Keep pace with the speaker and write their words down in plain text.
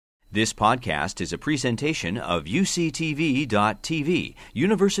This podcast is a presentation of UCTV.tv,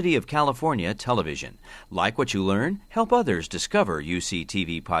 University of California Television. Like what you learn? Help others discover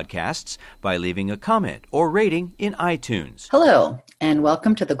UCTV podcasts by leaving a comment or rating in iTunes. Hello, and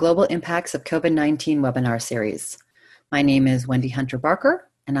welcome to the Global Impacts of COVID-19 webinar series. My name is Wendy Hunter Barker,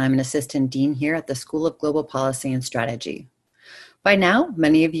 and I'm an assistant dean here at the School of Global Policy and Strategy. By now,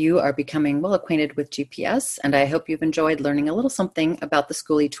 many of you are becoming well acquainted with GPS, and I hope you've enjoyed learning a little something about the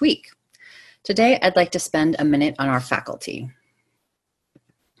Schoolie Tweak. Today, I'd like to spend a minute on our faculty.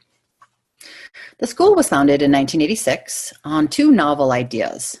 The school was founded in 1986 on two novel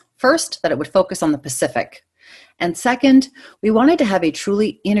ideas. First, that it would focus on the Pacific. And second, we wanted to have a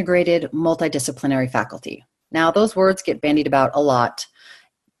truly integrated, multidisciplinary faculty. Now, those words get bandied about a lot,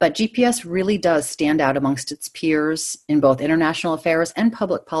 but GPS really does stand out amongst its peers in both international affairs and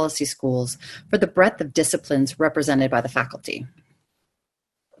public policy schools for the breadth of disciplines represented by the faculty.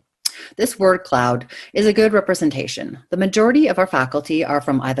 This word cloud is a good representation. The majority of our faculty are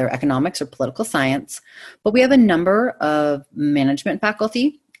from either economics or political science, but we have a number of management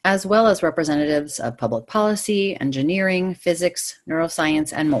faculty, as well as representatives of public policy, engineering, physics,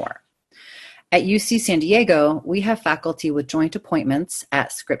 neuroscience, and more. At UC San Diego, we have faculty with joint appointments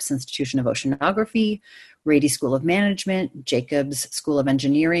at Scripps Institution of Oceanography, Rady School of Management, Jacobs School of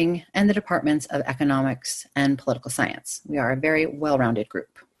Engineering, and the Departments of Economics and Political Science. We are a very well-rounded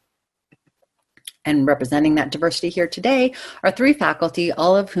group. And representing that diversity here today are three faculty,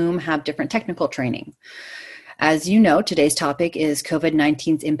 all of whom have different technical training. As you know, today's topic is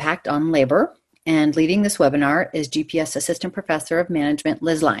COVID-19's impact on labor, and leading this webinar is GPS Assistant Professor of Management,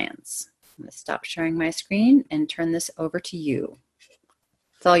 Liz Lyons. I'm going to stop sharing my screen and turn this over to you.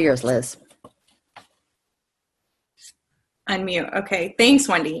 It's all yours, Liz. Unmute. Okay, thanks,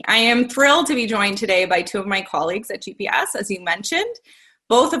 Wendy. I am thrilled to be joined today by two of my colleagues at GPS, as you mentioned,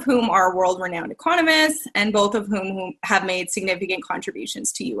 both of whom are world-renowned economists and both of whom have made significant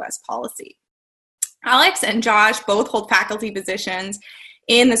contributions to U.S. policy. Alex and Josh both hold faculty positions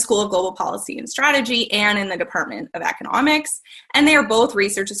in the School of Global Policy and Strategy and in the Department of Economics, and they are both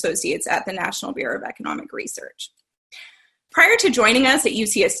research associates at the National Bureau of Economic Research. Prior to joining us at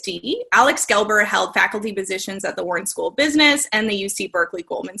UCSD, Alex Gelber held faculty positions at the Wharton School of Business and the UC Berkeley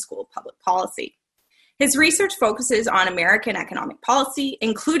Goldman School of Public Policy. His research focuses on American economic policy,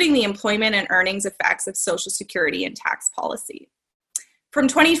 including the employment and earnings effects of Social Security and tax policy. From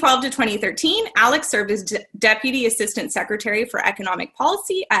 2012 to 2013, Alex served as Deputy Assistant Secretary for Economic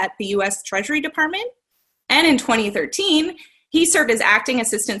Policy at the U.S. Treasury Department. And in 2013, he served as Acting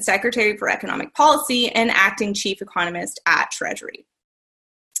Assistant Secretary for Economic Policy and Acting Chief Economist at Treasury.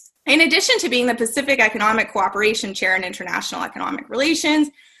 In addition to being the Pacific Economic Cooperation Chair in International Economic Relations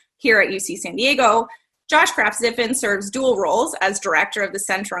here at UC San Diego, Josh Krapf-Ziffin serves dual roles as Director of the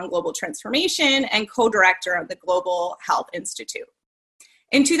Center on Global Transformation and Co-Director of the Global Health Institute.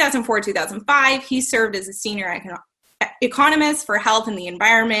 In 2004-2005, he served as a senior economist for health and the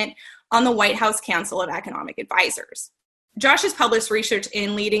environment on the White House Council of Economic Advisors. Josh has published research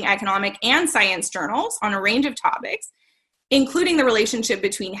in leading economic and science journals on a range of topics, including the relationship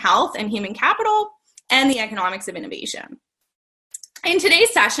between health and human capital and the economics of innovation. In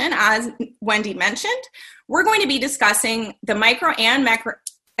today's session, as Wendy mentioned, we're going to be discussing the micro and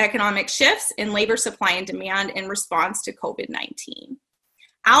macroeconomic shifts in labor supply and demand in response to COVID-19.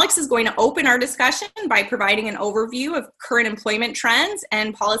 Alex is going to open our discussion by providing an overview of current employment trends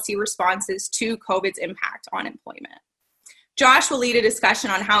and policy responses to COVID's impact on employment. Josh will lead a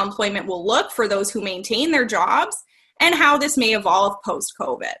discussion on how employment will look for those who maintain their jobs and how this may evolve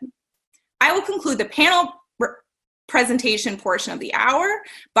post-COVID. I will conclude the panel presentation portion of the hour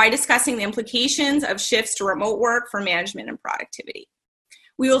by discussing the implications of shifts to remote work for management and productivity.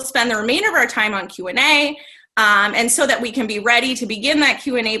 We will spend the remainder of our time on Q&A, and so that we can be ready to begin that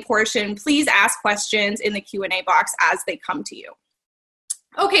Q&A portion, please ask questions in the Q&A box as they come to you.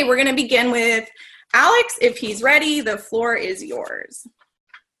 Okay, we're going to begin with Alex. If he's ready, the floor is yours.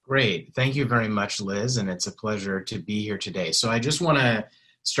 Great. Thank you very much, Liz, and it's a pleasure to be here today. So I just want to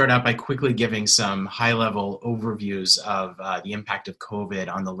start out by quickly giving some high-level overviews of the impact of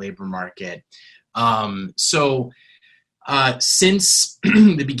COVID on the labor market. Since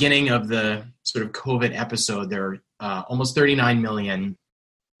the beginning of the sort of COVID episode, there are almost 39 million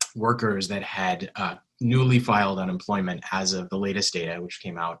workers that had newly filed unemployment as of the latest data, which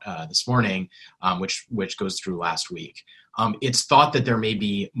came out this morning, which goes through last week. It's thought that there may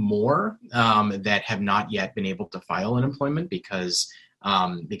be more that have not yet been able to file unemployment because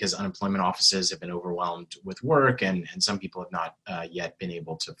unemployment offices have been overwhelmed with work and some people have not yet been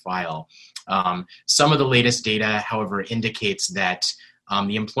able to file. Some of the latest data, however, indicates that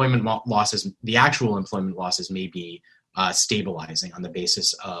the employment losses, the actual employment losses may be stabilizing on the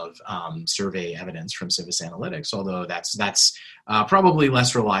basis of survey evidence from Civis Analytics, although that's probably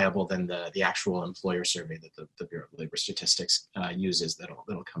less reliable than the actual employer survey that the Bureau of Labor Statistics uses that'll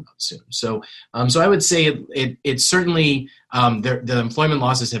come out soon. So I would say it's certainly the employment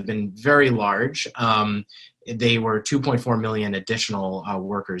losses have been very large. They were 2.4 million additional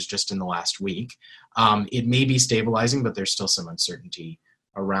workers just in the last week. It may be stabilizing, but there's still some uncertainty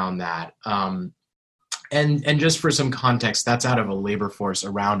around that. And just for some context, that's out of a labor force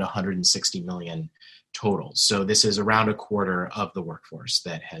around 160 million total. So this is around a quarter of the workforce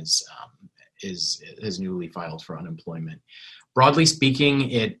that is newly filed for unemployment. Broadly speaking,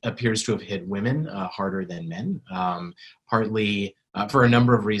 it appears to have hit women harder than men, partly for a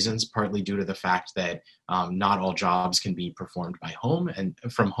number of reasons, partly due to the fact that not all jobs can be performed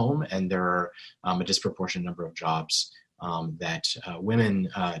from home, and there are a disproportionate number of jobs that women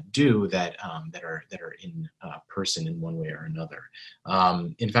do that are in person in one way or another.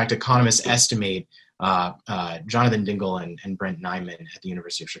 In fact, economists estimate, Jonathan Dingle and Brent Nyman at the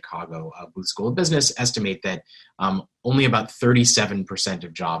University of Chicago Booth School of Business estimate that only about 37%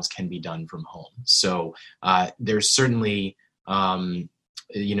 of jobs can be done from home. So there's certainly, the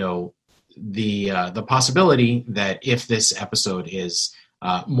possibility that if this episode is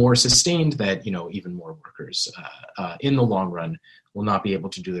more sustained, that even more workers in the long run will not be able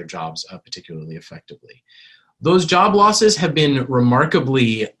to do their jobs particularly effectively. Those job losses have been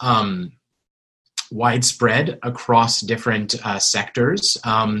remarkably widespread across different sectors.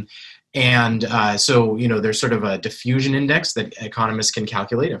 So there's sort of a diffusion index that economists can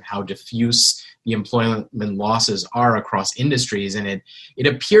calculate of how diffuse the employment losses are across industries, and it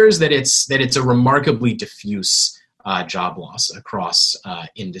appears that it's a remarkably diffuse job loss across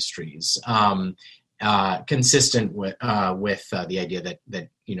industries, consistent with the idea that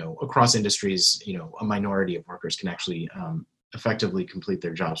across industries, a minority of workers can actually effectively complete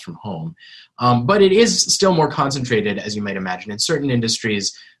their jobs from home. But it is still more concentrated, as you might imagine, in certain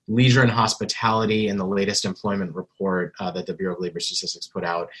industries. Leisure and hospitality, in the latest employment report that the Bureau of Labor Statistics put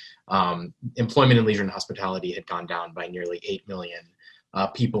out, employment in leisure and hospitality had gone down by nearly 8 million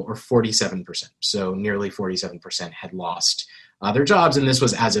people, or 47%. So nearly 47% had lost their jobs, and this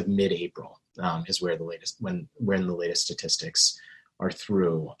was as of mid-April, is when the latest statistics are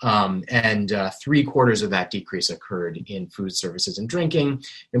through. And 3/4 of that decrease occurred in food services and drinking.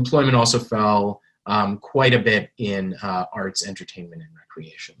 Employment also fell quite a bit in arts, entertainment, and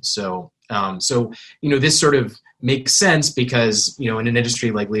recreation. So this sort of makes sense because, in an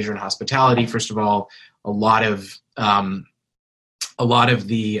industry like leisure and hospitality, first of all, a lot of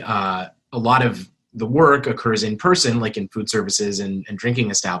the work occurs in person, like in food services and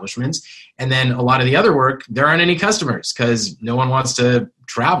drinking establishments. And then a lot of the other work, there aren't any customers because no one wants to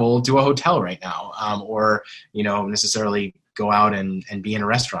travel to a hotel right now, or necessarily go out and be in a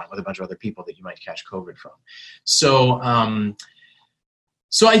restaurant with a bunch of other people that you might catch COVID from. So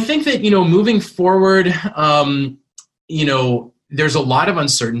I think that, moving forward, there's a lot of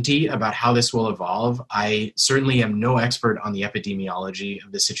uncertainty about how this will evolve. I certainly am no expert on the epidemiology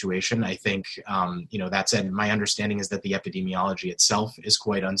of the situation. I think, that said, my understanding is that the epidemiology itself is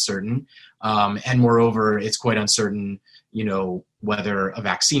quite uncertain. And moreover, it's quite uncertain, whether a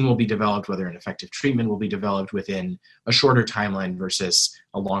vaccine will be developed, whether an effective treatment will be developed within a shorter timeline versus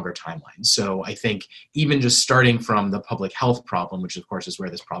a longer timeline. So I think even just starting from the public health problem, which of course is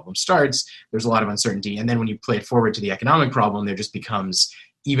where this problem starts, there's a lot of uncertainty. And then when you play it forward to the economic problem, there just becomes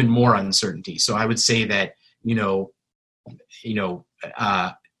even more uncertainty. So I would say that,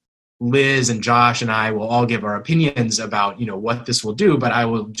 Liz and Josh and I will all give our opinions about, what this will do, but I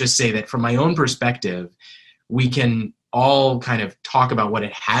will just say that from my own perspective, we can all kind of talk about what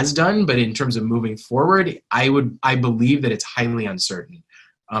it has done, but in terms of moving forward, I believe that it's highly uncertain,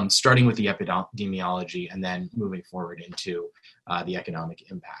 starting with the epidemiology and then moving forward into the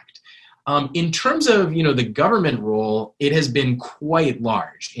economic impact. In terms of, the government role, it has been quite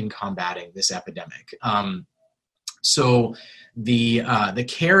large in combating this epidemic. So the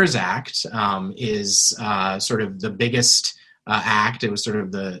CARES Act is sort of the biggest act. It was sort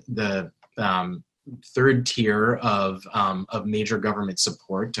of the third tier of major government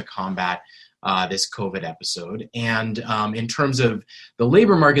support to combat this COVID episode. And in terms of the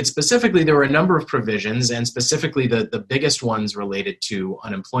labor market specifically, there were a number of provisions, and specifically the biggest ones related to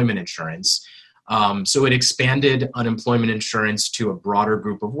unemployment insurance. So it expanded unemployment insurance to a broader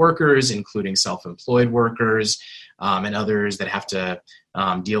group of workers, including self-employed workers and others that have to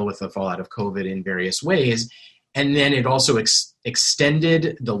deal with the fallout of COVID in various ways. And then it also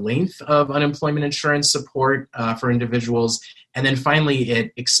extended the length of unemployment insurance support for individuals. And then finally,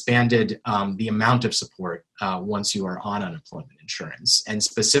 it expanded the amount of support once you are on unemployment insurance. And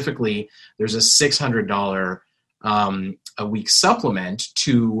specifically, there's a $600 a week supplement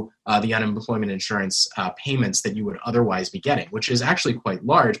to the unemployment insurance payments that you would otherwise be getting, which is actually quite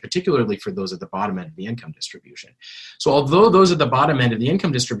large, particularly for those at the bottom end of the income distribution. So although those at the bottom end of the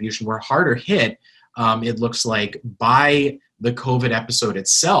income distribution were harder hit, it looks like, by the COVID episode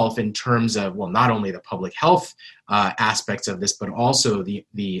itself, in terms of, well, not only the public health aspects of this, but also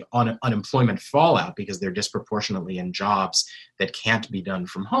the unemployment fallout, because they're disproportionately in jobs that can't be done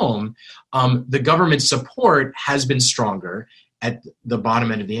from home. The government support has been stronger at the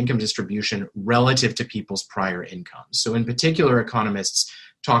bottom end of the income distribution relative to people's prior incomes. So in particular, economists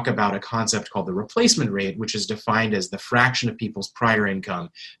talk about a concept called the replacement rate, which is defined as the fraction of people's prior income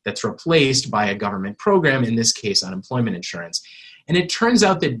that's replaced by a government program, in this case, unemployment insurance. And it turns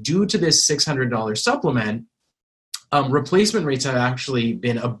out that due to this $600 supplement, replacement rates have actually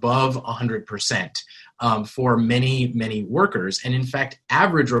been above 100% for many, many workers. And in fact,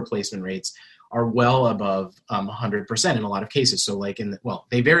 average replacement rates are well above 100% in a lot of cases. So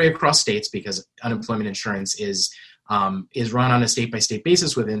they vary across states because unemployment insurance is run on a state-by-state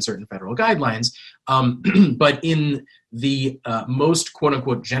basis within certain federal guidelines. But in the most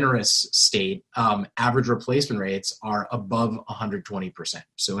quote-unquote generous state, average replacement rates are above 120%.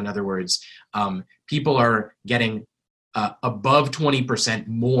 So in other words, people are getting above 20%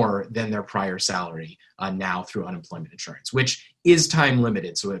 more than their prior salary now through unemployment insurance, which is time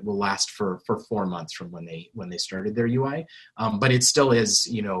limited. So it will last for 4 months from when they started their UI. But it still is,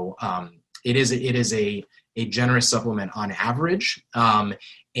 it is a generous supplement on average,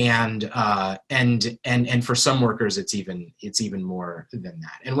 and for some workers it's even more than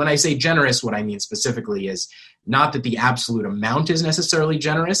that. And when I say generous, what I mean specifically is not that the absolute amount is necessarily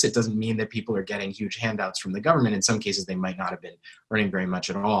generous. It doesn't mean that people are getting huge handouts from the government. In some cases, they might not have been earning very much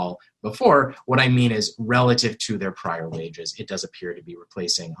at all before. What I mean is relative to their prior wages, it does appear to be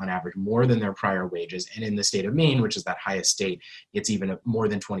replacing on average more than their prior wages. And in the state of Maine, which is that highest state, it's even more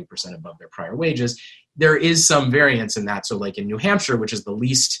than 20% above their prior wages. There is some variance in that. So like in New Hampshire, which is the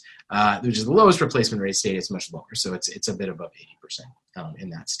lowest replacement rate state, it's much lower. So it's a bit above 80% in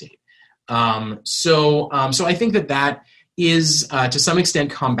that state. So I think that is to some extent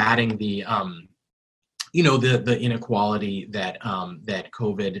combating the inequality that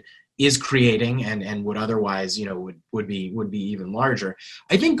COVID is creating and would otherwise would be even larger.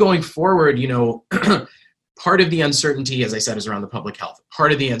 I think going forward, part of the uncertainty, as I said, is around the public health.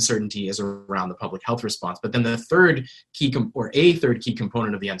 Part of the uncertainty is around the public health response. But then the third key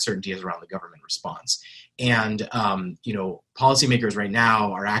component of the uncertainty is around the government response. And policymakers right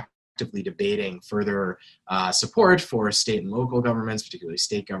now are actively debating further support for state and local governments, particularly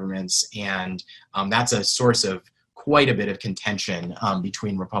state governments, and that's a source of quite a bit of contention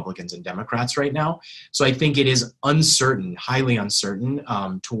between Republicans and Democrats right now. So I think it is uncertain, highly uncertain,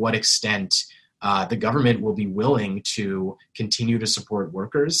 to what extent the government will be willing to continue to support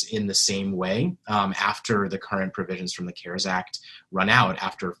workers in the same way after the current provisions from the CARES Act run out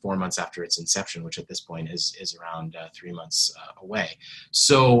after 4 months after its inception, which at this point is around 3 months away.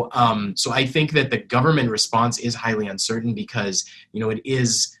 So I think that the government response is highly uncertain because, it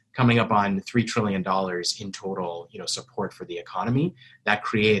is coming up on $3 trillion in total, support for the economy. That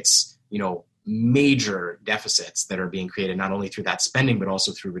creates, major deficits that are being created not only through that spending, but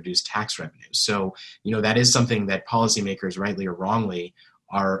also through reduced tax revenues. So, that is something that policymakers, rightly or wrongly,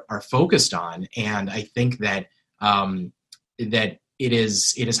 are focused on. And I think that that it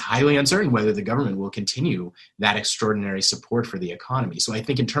is highly uncertain whether the government will continue that extraordinary support for the economy. So I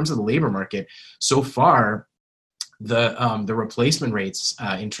think in terms of the labor market, so far, the replacement rates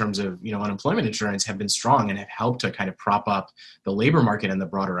in terms of unemployment insurance have been strong and have helped to kind of prop up the labor market and the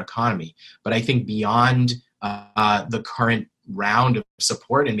broader economy. But I think beyond the current round of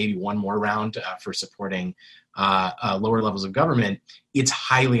support and maybe one more round for supporting lower levels of government, it's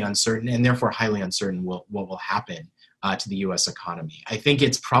highly uncertain, and therefore highly uncertain what will happen to the U.S. economy. I think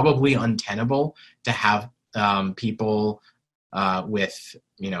it's probably untenable to have people with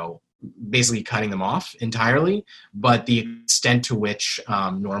basically cutting them off entirely, but the extent to which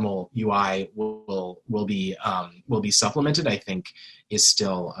normal UI will be supplemented, I think, is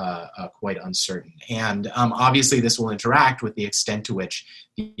still quite uncertain. And obviously, this will interact with the extent to which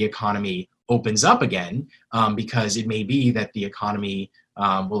the economy opens up again, because it may be that the economy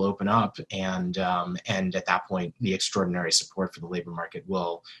will open up, and at that point, the extraordinary support for the labor market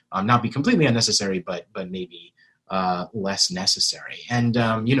will not be completely unnecessary, but maybe less necessary. And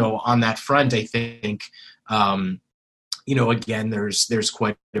on that front, I think Again, there's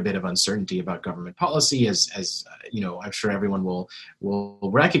quite a bit of uncertainty about government policy, as I'm sure everyone will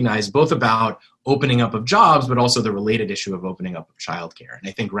recognize, both about opening up of jobs, but also the related issue of opening up of childcare. And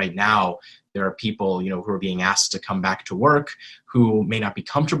I think right now there are people, who are being asked to come back to work, who may not be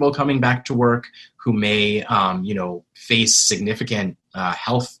comfortable coming back to work, who may, face significant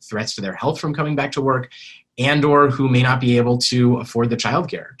health threats to their health from coming back to work, and or who may not be able to afford the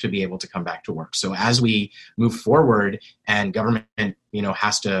childcare to be able to come back to work. So as we move forward and government,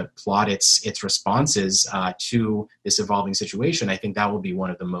 has to plot its responses to this evolving situation, I think that will be one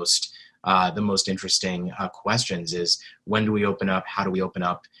of the most interesting questions is, when do we open up? How do we open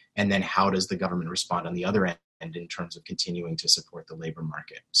up? And then how does the government respond on the other end in terms of continuing to support the labor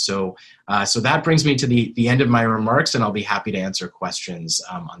market? So that brings me to the end of my remarks, and I'll be happy to answer questions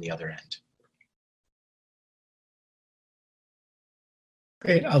on the other end.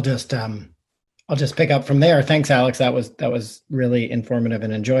 Great. I'll just pick up from there. Thanks, Alex. That was really informative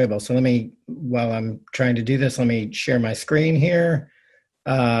and enjoyable. So while I'm trying to do this, let me share my screen here.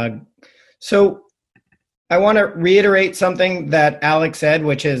 So I want to reiterate something that Alex said,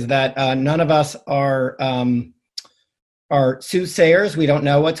 which is that none of us are soothsayers. We don't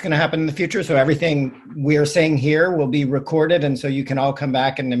know what's going to happen in the future. So everything we're saying here will be recorded. And so you can all come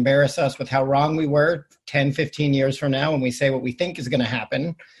back and embarrass us with how wrong we were 10, 15 years from now when we say what we think is going to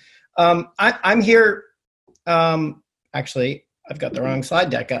happen. I'm here. Actually, I've got the wrong slide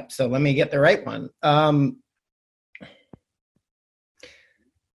deck up. So let me get the right one.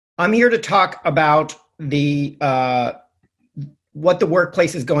 I'm here to talk about what the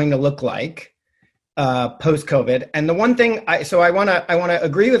workplace is going to look like post-COVID. And the one thing I want to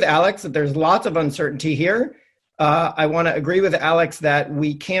agree with Alex that there's lots of uncertainty here. I want to agree with Alex that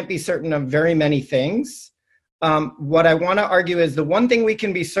we can't be certain of very many things. What I want to argue is the one thing we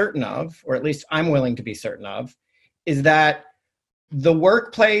can be certain of, or at least I'm willing to be certain of, is that the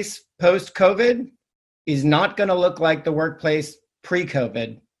workplace post-COVID is not going to look like the workplace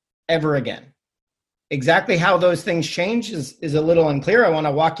pre-COVID ever again. Exactly how those things change is a little unclear. I want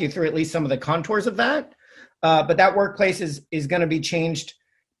to walk you through at least some of the contours of that. But that workplace is going to be changed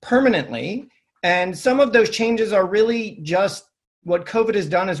permanently. And some of those changes are really just what COVID has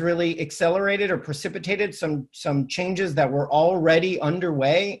done is really accelerated or precipitated some changes that were already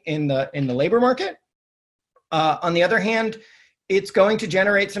underway in the labor market. On the other hand, it's going to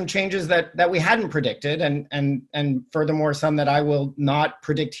generate some changes that we hadn't predicted, and furthermore, some that I will not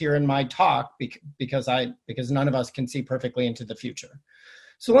predict here in my talk because none of us can see perfectly into the future.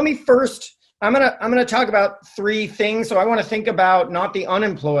 So let me first, I'm gonna talk about three things. So I want to think about not the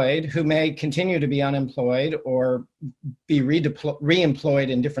unemployed who may continue to be unemployed or be reemployed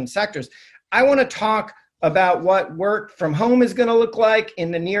in different sectors. I want to talk about what work from home is going to look like in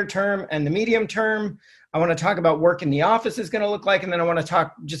the near term and the medium term. I want to talk about work in the office is going to look like, and then I want to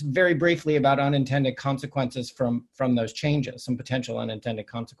talk just very briefly about unintended consequences from those changes, some potential unintended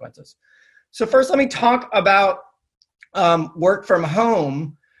consequences. So first, let me talk about work from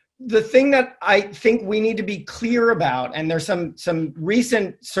home. The thing that I think we need to be clear about, and there's some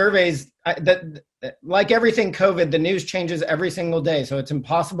recent surveys that, like everything COVID, the news changes every single day, so it's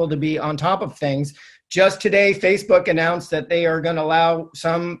impossible to be on top of things. Just today, Facebook announced that they are going to allow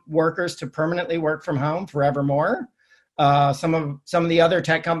some workers to permanently work from home forevermore. Some of the other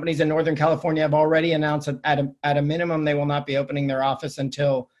tech companies in Northern California have already announced that at a minimum, they will not be opening their office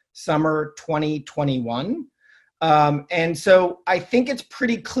until summer 2021. And so I think it's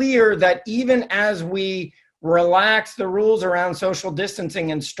pretty clear that even as we relax the rules around social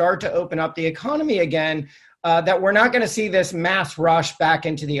distancing and start to open up the economy again, that we're not going to see this mass rush back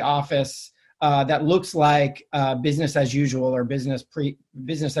into the office that looks like business as usual or business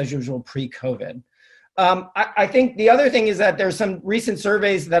as usual pre-COVID. I think the other thing is that there's some recent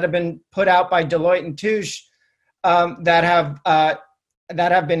surveys that have been put out by Deloitte and Touche that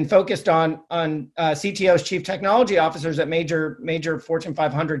have been focused on CTOs, chief technology officers at major Fortune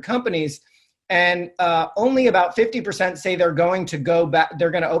 500 companies, and only about 50% say they're going to go back. They're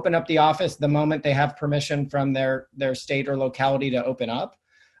going to open up the office the moment they have permission from their state or locality to open up.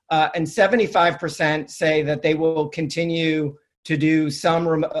 And 75% say that they will continue to do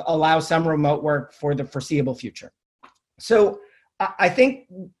allow some remote work for the foreseeable future. So I think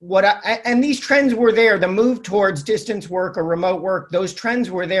and these trends were there, the move towards distance work or remote work, those trends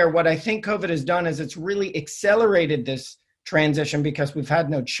were there. What I think COVID has done is it's really accelerated this transition because we've had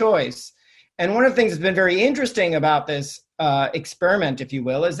no choice. And one of the things that's been very interesting about this experiment, if you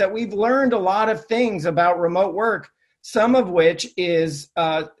will, is that we've learned a lot of things about remote work, some of which is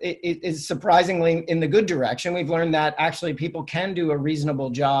surprisingly in the good direction. We've learned that actually people can do a reasonable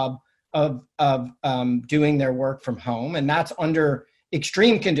job of doing their work from home. And that's under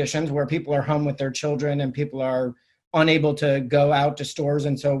extreme conditions where people are home with their children and people are unable to go out to stores.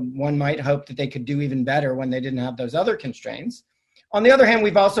 And so one might hope that they could do even better when they didn't have those other constraints. On the other hand,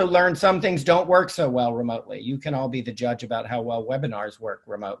 we've also learned some things don't work so well remotely. You can all be the judge about how well webinars work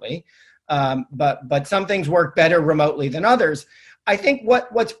remotely. But some things work better remotely than others. I think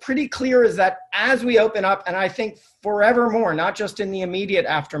what's pretty clear is that as we open up, and I think forevermore, not just in the immediate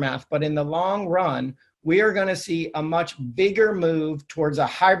aftermath, but in the long run, we are going to see a much bigger move towards a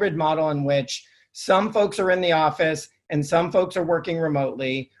hybrid model in which some folks are in the office and some folks are working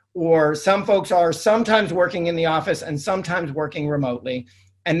remotely, or some folks are sometimes working in the office and sometimes working remotely.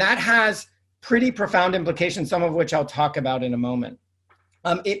 And that has pretty profound implications, some of which I'll talk about in a moment.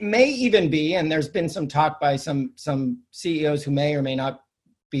 It may even be, and there's been some talk by some CEOs who may or may not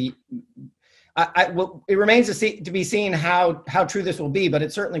be, it remains to be seen how true this will be, but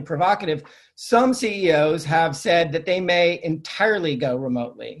it's certainly provocative. Some CEOs have said that they may entirely go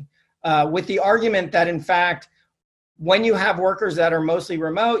remotely, with the argument that, in fact, when you have workers that are mostly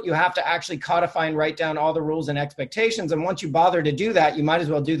remote, you have to actually codify and write down all the rules and expectations. And once you bother to do that, you might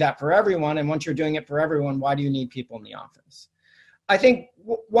as well do that for everyone. And once you're doing it for everyone, why do you need people in the office? I think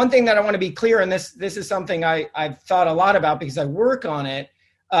one thing that I want to be clear, and this is something I've thought a lot about because I work on it,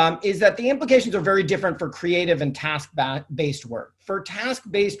 is that the implications are very different for creative and task-based work. For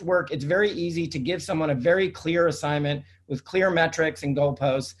task-based work, it's very easy to give someone a very clear assignment with clear metrics and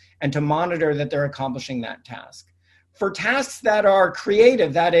goalposts and to monitor that they're accomplishing that task. For tasks that are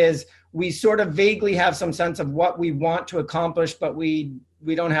creative, that is, we sort of vaguely have some sense of what we want to accomplish, but we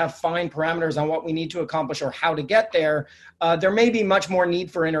don't have fine parameters on what we need to accomplish or how to get there. There may be much more need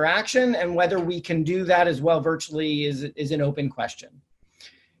for interaction, and whether we can do that as well virtually is an open question.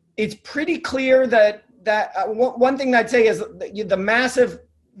 It's pretty clear that one thing I'd say is the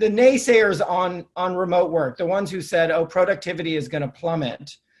naysayers on remote work, the ones who said, oh, productivity is going to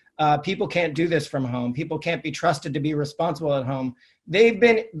plummet. People can't do this from home. People can't be trusted to be responsible at home. They've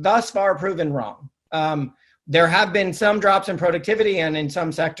been thus far proven wrong. There have been some drops in productivity and in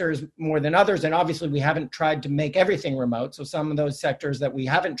some sectors more than others. And obviously we haven't tried to make everything remote. So some of those sectors that we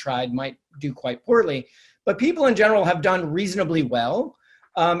haven't tried might do quite poorly, but people in general have done reasonably well.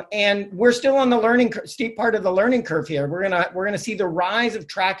 And we're still on the steep part of the learning curve here. We're gonna see the rise of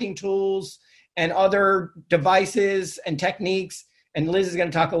tracking tools and other devices and techniques. And Liz is going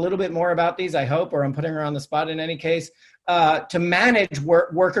to talk a little bit more about these, I hope, or I'm putting her on the spot in any case, to manage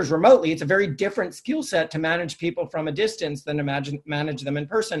workers remotely. It's a very different skill set to manage people from a distance than to manage them in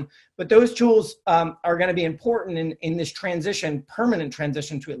person. But those tools are going to be important in this permanent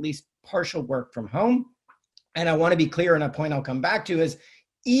transition to at least partial work from home. And I want to be clear, and a point I'll come back to is,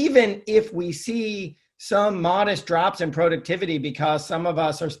 even if we see some modest drops in productivity because some of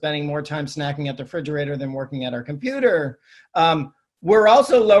us are spending more time snacking at the refrigerator than working at our computer, we're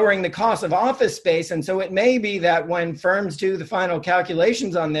also lowering the cost of office space. And so it may be that when firms do the final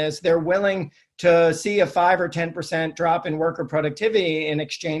calculations on this, they're willing to see a 5 or 10% drop in worker productivity in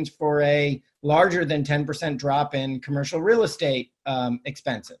exchange for a larger than 10% drop in commercial real estate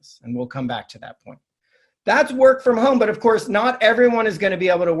expenses. And we'll come back to that point. That's work from home. But of course, not everyone is going to be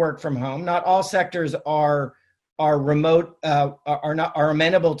able to work from home. Not all sectors are remote, are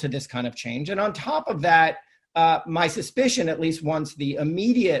amenable to this kind of change. And on top of that, my suspicion, at least once the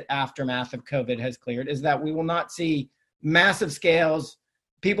immediate aftermath of COVID has cleared, is that we will not see massive scales,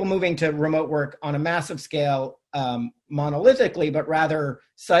 people moving to remote work on a massive scale monolithically, but rather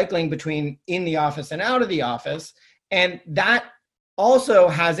cycling between in the office and out of the office. And that also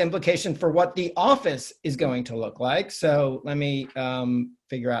has implications for what the office is going to look like. So let me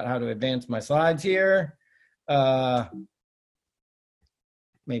figure out how to advance my slides here.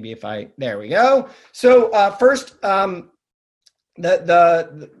 Maybe there we go. So first, let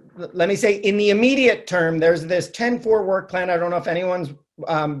me say in the immediate term, there's this 10-4 work plan. I don't know if anyone's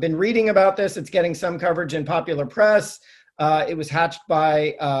been reading about this. It's getting some coverage in popular press. It was hatched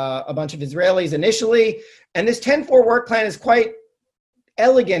by a bunch of Israelis initially. And this 10-4 work plan is quite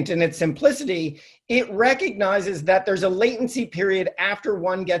elegant in its simplicity. It recognizes that there's a latency period after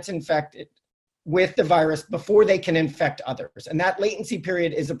one gets infected with the virus before they can infect others. And that latency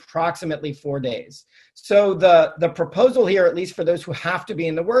period is approximately 4 days. So the proposal here, at least for those who have to be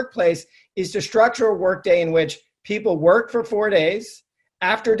in the workplace, is to structure a workday in which people work for 4 days.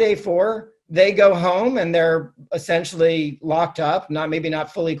 After day 4, they go home and they're essentially locked up, maybe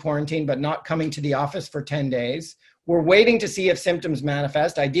not fully quarantined, but not coming to the office for 10 days. We're waiting to see if symptoms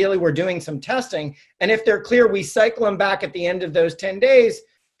manifest. Ideally, we're doing some testing. And if they're clear, we cycle them back at the end of those 10 days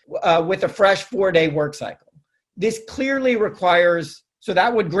with a fresh 4-day work cycle. This clearly requires So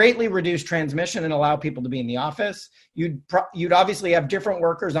that would greatly reduce transmission and allow people to be in the office. You'd obviously have different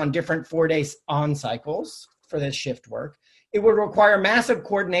workers on different 4-day on cycles for this shift work. It would require massive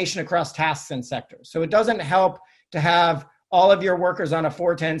coordination across tasks and sectors. So it doesn't help to have all of your workers on a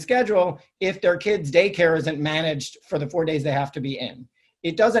 4-10 schedule if their kids' daycare isn't managed for the 4 days they have to be in.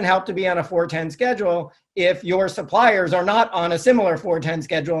 It doesn't help to be on a 4-10 schedule if your suppliers are not on a similar 4-10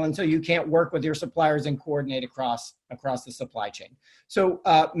 schedule, and so you can't work with your suppliers and coordinate across the supply chain. So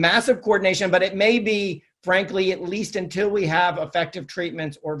massive coordination, but it may be, frankly, at least until we have effective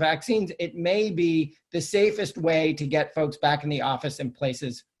treatments or vaccines, it may be the safest way to get folks back in the office in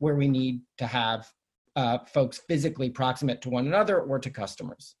places where we need to have folks physically proximate to one another or to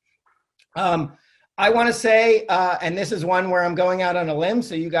customers. I want to say, and this is one where I'm going out on a limb,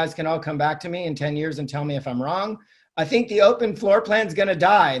 so you guys can all come back to me in 10 years and tell me if I'm wrong. I think the open floor plan is going to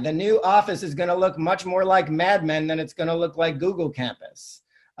die. The new office is going to look much more like Mad Men than it's going to look like Google Campus.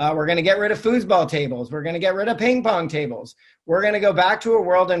 We're going to get rid of foosball tables. We're going to get rid of ping pong tables. We're going to go back to a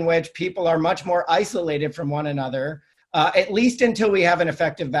world in which people are much more isolated from one another, at least until we have an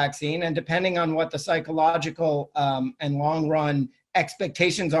effective vaccine. And depending on what the psychological and long run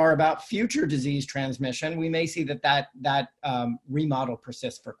expectations are about future disease transmission, we may see that remodel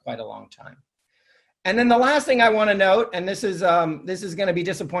persists for quite a long time. And then the last thing I want to note, and this is going to be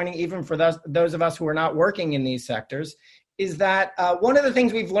disappointing even for those of us who are not working in these sectors, is that one of the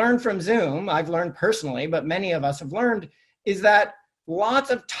things we've learned from Zoom, I've learned personally, but many of us have learned, is that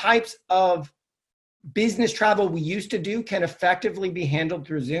lots of types of business travel we used to do can effectively be handled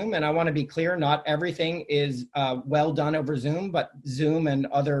through Zoom. And I want to be clear, not everything is well done over Zoom, but Zoom and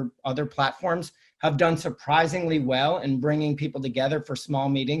other platforms have done surprisingly well in bringing people together for small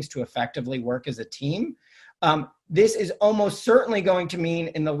meetings to effectively work as a team. This is almost certainly going to mean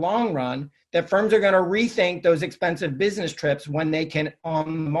in the long run that firms are going to rethink those expensive business trips when they can,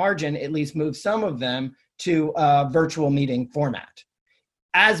 on the margin, at least move some of them to a virtual meeting format.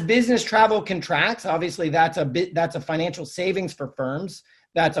 As business travel contracts, obviously that's a financial savings for firms.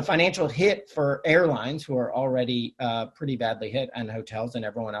 That's a financial hit for airlines who are already pretty badly hit, and hotels and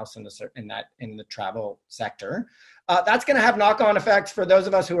everyone else in the travel sector. That's going to have knock-on effects for those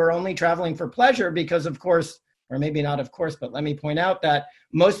of us who are only traveling for pleasure, because of course, or maybe not of course, but let me point out that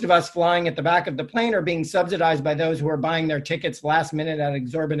most of us flying at the back of the plane are being subsidized by those who are buying their tickets last minute at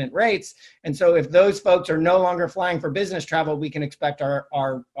exorbitant rates. And so if those folks are no longer flying for business travel, we can expect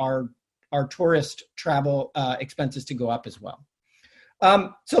our tourist travel expenses to go up as well.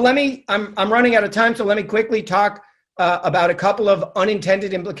 I'm running out of time, so let me quickly talk about a couple of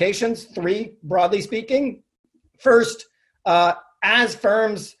unintended implications, 3 broadly speaking. First, as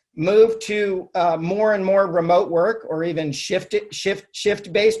firms move to more and more remote work, or even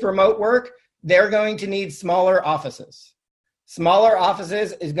shift-based remote work, they're going to need smaller offices. Smaller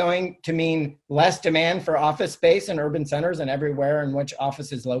offices is going to mean less demand for office space in urban centers and everywhere in which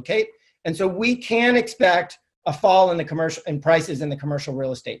offices locate. And so we can expect a fall in prices in the commercial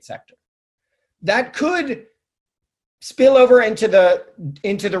real estate sector. That could spill over into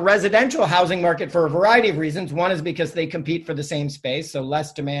the residential housing market for a variety of reasons. One is because they compete for the same space, so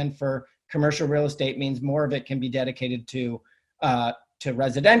less demand for commercial real estate means more of it can be dedicated to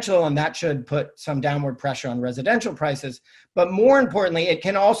residential, and that should put some downward pressure on residential prices. But more importantly, it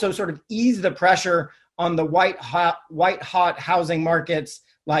can also sort of ease the pressure on the white hot housing markets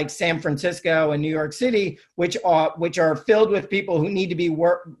like San Francisco and New York City, which are filled with people who need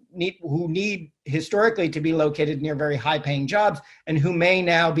historically to be located near very high-paying jobs, and who may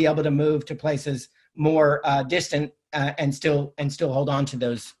now be able to move to places more distant and still hold on to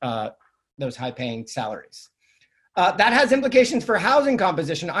those high-paying salaries. That has implications for housing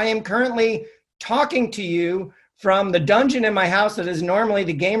composition. I am currently talking to you from the dungeon in my house that is normally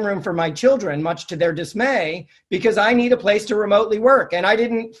the game room for my children, much to their dismay, because I need a place to remotely work. And I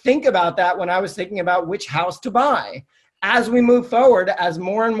didn't think about that when I was thinking about which house to buy. As we move forward, as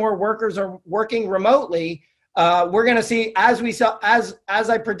more and more workers are working remotely, we're going to see, as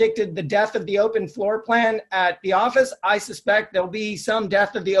I predicted, the death of the open floor plan at the office. I suspect there'll be some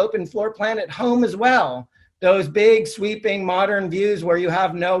death of the open floor plan at home as well. Those big, sweeping, modern views where you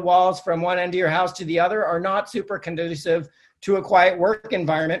have no walls from one end of your house to the other are not super conducive to a quiet work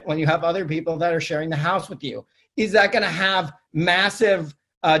environment when you have other people that are sharing the house with you. Is that going to have massive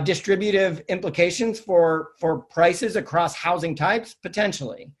distributive implications for prices across housing types?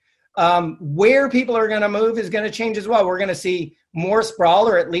 Potentially. Where people are going to move is going to change as well. We're going to see more sprawl,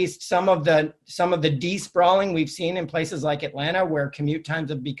 or at least some of the de-sprawling we've seen in places like Atlanta, where commute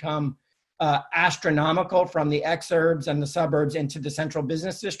times have become astronomical from the exurbs and the suburbs into the central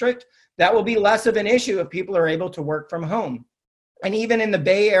business district. That will be less of an issue if people are able to work from home. And even in the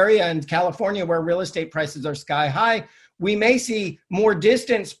Bay Area and California, where real estate prices are sky high, we may see more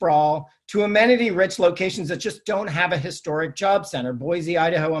distant sprawl to amenity-rich locations that just don't have a historic job center. Boise,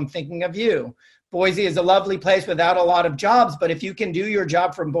 Idaho, I'm thinking of you. Boise is a lovely place without a lot of jobs, but if you can do your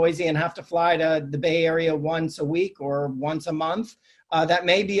job from Boise and have to fly to the Bay Area once a week or once a month, that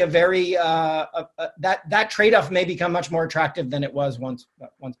may be a very, that trade-off may become much more attractive than it was once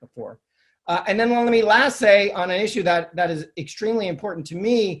before. And then let me last say on an issue that is extremely important to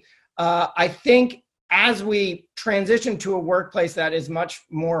me, I think as we transition to a workplace that is much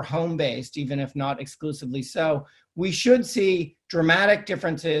more home-based, even if not exclusively so, we should see dramatic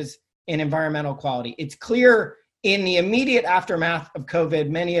differences in environmental quality. It's clear in the immediate aftermath of COVID,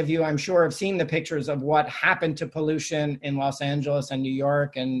 many of you, I'm sure, have seen the pictures of what happened to pollution in Los Angeles and New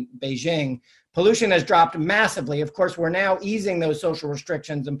York and Beijing. Pollution has dropped massively. Of course, we're now easing those social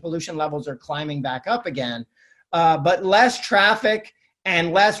restrictions and pollution levels are climbing back up again. But less traffic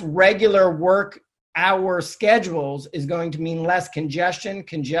and less regular work hour schedules is going to mean less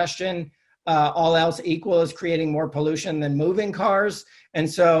congestion. All else equal, is creating more pollution than moving cars. And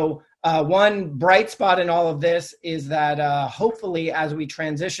so one bright spot in all of this is that hopefully as we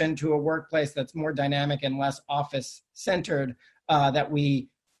transition to a workplace that's more dynamic and less office-centered, that we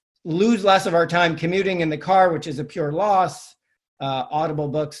lose less of our time commuting in the car, which is a pure loss, Audible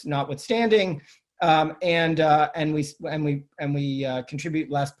books notwithstanding, and we contribute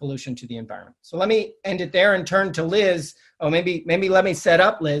less pollution to the environment. So let me end it there and turn to Liz. Maybe let me set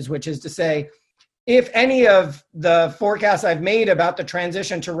up Liz, which is to say, if any of the forecasts I've made about the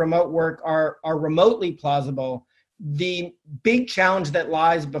transition to remote work are remotely plausible, the big challenge that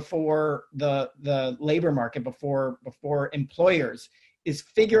lies before the labor market, before employers, is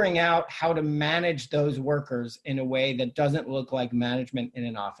figuring out how to manage those workers in a way that doesn't look like management in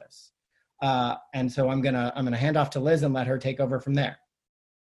an office. And so I'm gonna hand off to Liz and let her take over from there.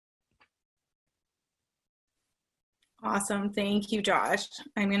 Awesome. Thank you, Josh.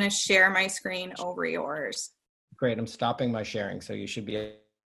 I'm going to share my screen over yours. Great. I'm stopping my sharing, so you should be.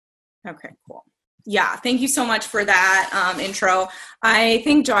 Okay, cool. Yeah, thank you so much for that intro. I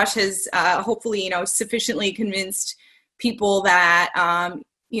think Josh has hopefully, sufficiently convinced people that,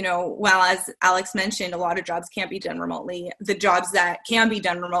 well, as Alex mentioned, a lot of jobs can't be done remotely. The jobs that can be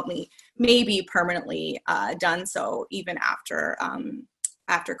done remotely may be permanently done so even after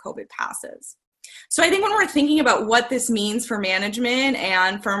COVID passes. So I think when we're thinking about what this means for management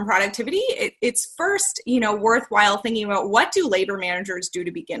and firm productivity, it's first, worthwhile thinking about what do labor managers do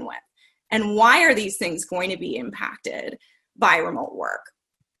to begin with, and why are these things going to be impacted by remote work?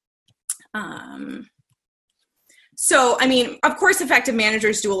 So, of course, effective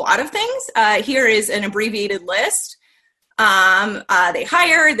managers do a lot of things. Here is an abbreviated list. They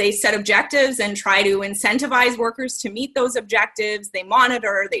hire, they set objectives and try to incentivize workers to meet those objectives. They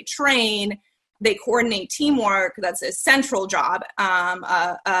monitor, they train, they coordinate teamwork. That's a central job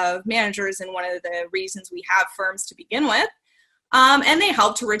of managers and one of the reasons we have firms to begin with. And they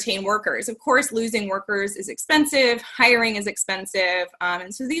help to retain workers. Of course, losing workers is expensive. Hiring is expensive.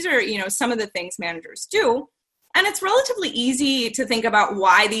 And so these are, some of the things managers do. And it's relatively easy to think about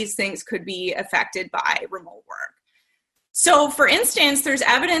why these things could be affected by remote work. So, for instance, there's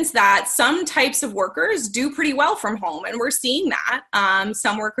evidence that some types of workers do pretty well from home, and we're seeing that.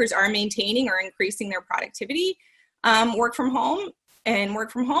 Some workers are maintaining or increasing their productivity, work from home, and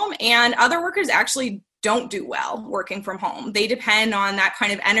other workers actually don't do well working from home. They depend on that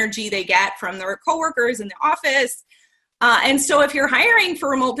kind of energy they get from their coworkers in the office. And so if you're hiring for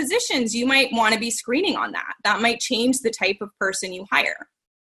remote positions, you might want to be screening on that. That might change the type of person you hire.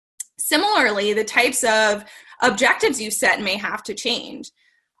 Similarly, the types of objectives you set may have to change.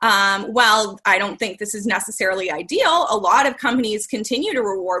 While I don't think this is necessarily ideal, a lot of companies continue to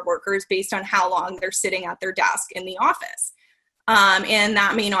reward workers based on how long they're sitting at their desk in the office. And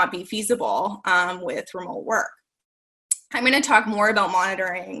that may not be feasible with remote work. I'm going to talk more about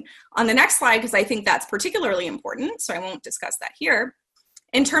monitoring on the next slide because I think that's particularly important, so I won't discuss that here.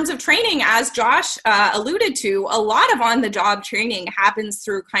 In terms of training, as Josh alluded to, a lot of on-the-job training happens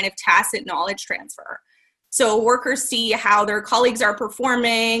through kind of tacit knowledge transfer. So workers see how their colleagues are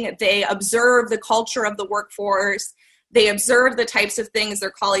performing, they observe the culture of the workforce, they observe the types of things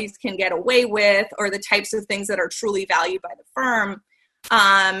their colleagues can get away with or the types of things that are truly valued by the firm.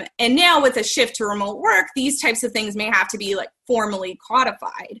 And now with a shift to remote work, these types of things may have to be formally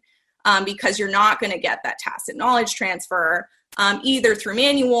codified because you're not going to get that tacit knowledge transfer either through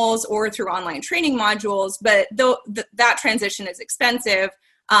manuals or through online training modules. But that transition is expensive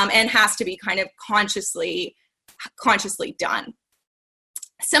and has to be kind of consciously done.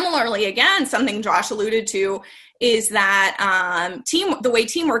 Similarly, again, something Josh alluded to is that the way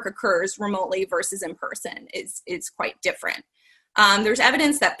teamwork occurs remotely versus in person is quite different. There's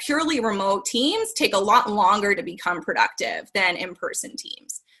evidence that purely remote teams take a lot longer to become productive than in-person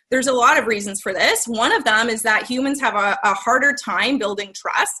teams. There's a lot of reasons for this. One of them is that humans have a harder time building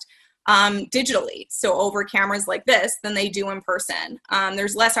trust digitally, so over cameras like this, than they do in person.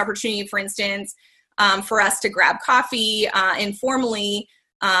 There's less opportunity, for instance, for us to grab coffee informally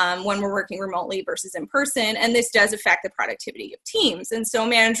when we're working remotely versus in person, and this does affect the productivity of teams. And so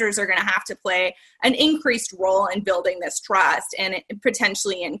managers are going to have to play an increased role in building this trust and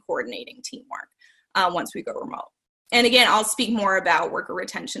potentially in coordinating teamwork once we go remote. And again, I'll speak more about worker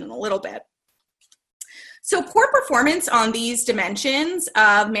retention in a little bit. So poor performance on these dimensions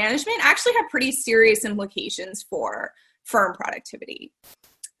of management actually have pretty serious implications for firm productivity.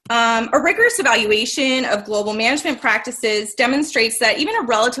 A rigorous evaluation of global management practices demonstrates that even a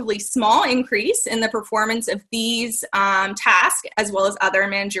relatively small increase in the performance of these tasks, as well as other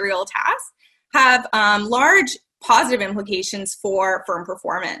managerial tasks, have large positive implications for firm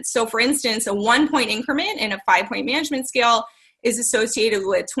performance. So for instance, a 1-point increment in a 5-point management scale is associated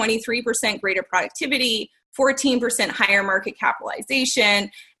with 23% greater productivity, 14% higher market capitalization,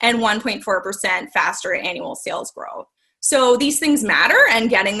 and 1.4% faster annual sales growth. So these things matter, and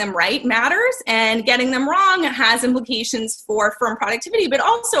getting them right matters, and getting them wrong has implications for firm productivity, but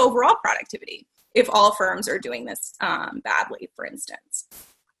also overall productivity if all firms are doing this badly, for instance.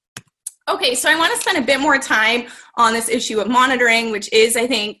 Okay, so I want to spend a bit more time on this issue of monitoring, which is, I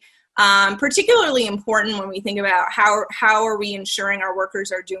think, particularly important when we think about how are we ensuring our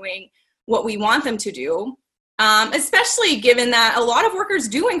workers are doing what we want them to do. Especially given that a lot of workers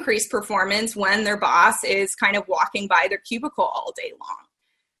do increase performance when their boss is kind of walking by their cubicle all day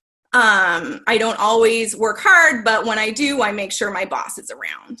long. I don't always work hard, but when I do, I make sure my boss is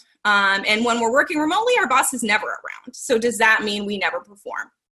around. And when we're working remotely, our boss is never around. So does that mean we never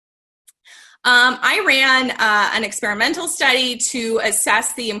perform? I ran an experimental study to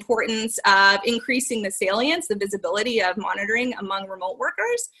assess the importance of increasing the salience, the visibility of monitoring among remote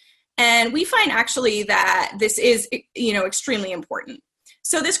workers. And we find actually that this is, extremely important.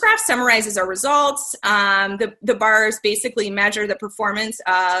 So this graph summarizes our results. The bars basically measure the performance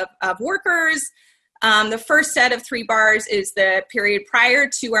of workers. The first set of 3 bars is the period prior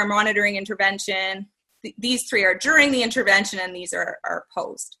to our monitoring intervention. These 3 are during the intervention, and these are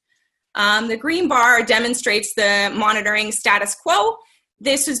post. The green bar demonstrates the monitoring status quo.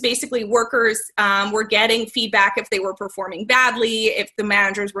 This was basically workers were getting feedback if they were performing badly, if the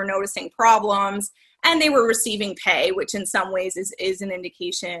managers were noticing problems, and they were receiving pay, which in some ways is an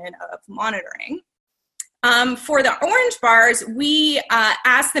indication of monitoring. For the orange bars, we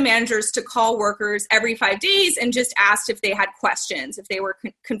asked the managers to call workers every 5 days and just asked if they had questions, if they were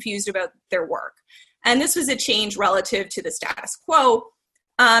confused about their work. And this was a change relative to the status quo.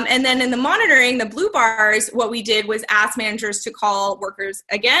 And then in the monitoring, the blue bars, what we did was ask managers to call workers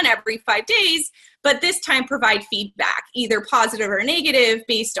again every 5 days, but this time provide feedback, either positive or negative,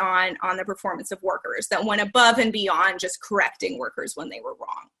 based on the performance of workers that went above and beyond just correcting workers when they were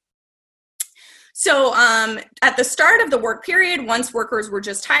wrong. So at the start of the work period, once workers were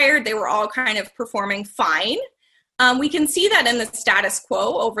just hired, they were all kind of performing fine. We can see that in the status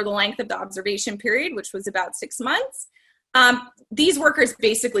quo over the length of the observation period, which was about 6 months. These workers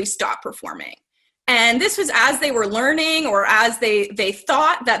basically stopped performing. And this was as they were learning, or as they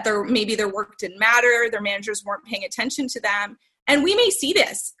thought that maybe their work didn't matter, their managers weren't paying attention to them. And we may see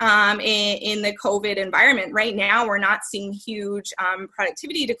this in the COVID environment. Right now, we're not seeing huge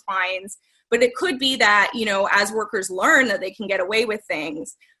productivity declines, but it could be that, as workers learn that they can get away with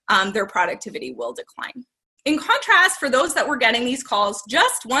things, their productivity will decline. In contrast, for those that were getting these calls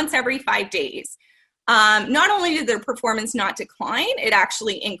just once every 5 days, not only did their performance not decline, it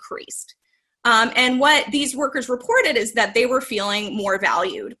actually increased. And what these workers reported is that they were feeling more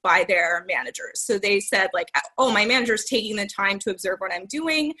valued by their managers. So they said, oh, my manager's taking the time to observe what I'm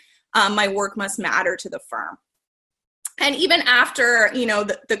doing. My work must matter to the firm. And even after,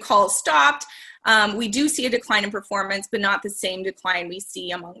 the calls stopped, we do see a decline in performance, but not the same decline we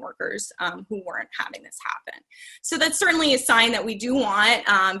see among workers who weren't having this happen. So that's certainly a sign that we do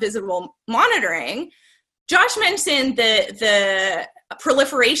want visible monitoring. Josh mentioned the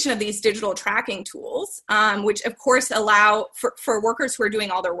proliferation of these digital tracking tools, which of course allow for workers who are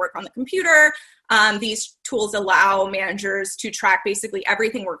doing all their work on the computer. These tools allow managers to track basically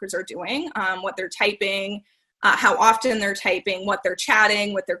everything workers are doing, what they're typing, how often they're typing, what they're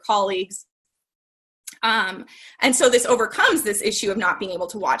chatting with their colleagues. And so this overcomes this issue of not being able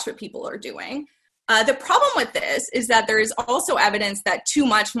to watch what people are doing. The problem with this is that there is also evidence that too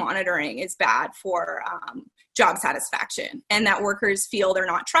much monitoring is bad for job satisfaction, and that workers feel they're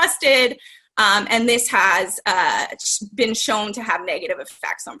not trusted. And this has been shown to have negative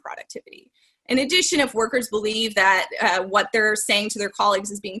effects on productivity. In addition, if workers believe that what they're saying to their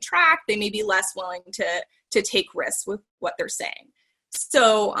colleagues is being tracked, they may be less willing to take risks with what they're saying.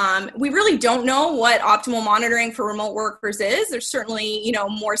 So we really don't know what optimal monitoring for remote workers is. There's certainly,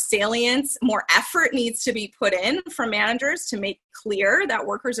 more salience, more effort needs to be put in from managers to make clear that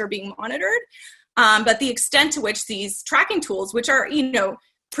workers are being monitored. But the extent to which these tracking tools, which are,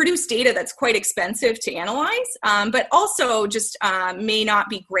 produce data that's quite expensive to analyze, but also just may not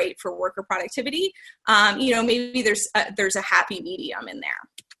be great for worker productivity. Maybe there's a happy medium in there.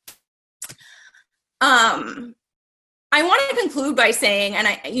 I want to conclude by saying,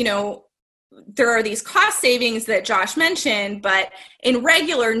 there are these cost savings that Josh mentioned, but in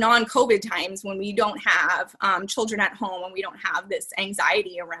regular non-COVID times when we don't have children at home and we don't have this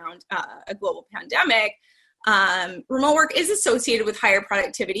anxiety around a global pandemic, remote work is associated with higher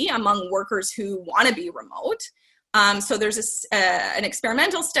productivity among workers who want to be remote. So there's an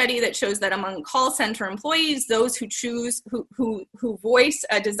experimental study that shows that among call center employees, those who voice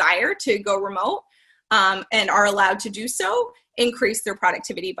a desire to go remote and are allowed to do so, increase their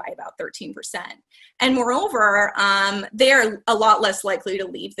productivity by about 13%. And moreover, they are a lot less likely to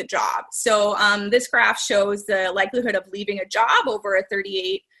leave the job. So this graph shows the likelihood of leaving a job over a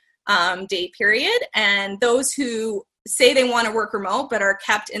 38-day period. And those who say they want to work remote but are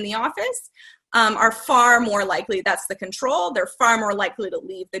kept in the office are far more likely, that's the control, they're far more likely to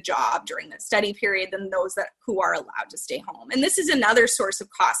leave the job during the study period than those who are allowed to stay home. And this is another source of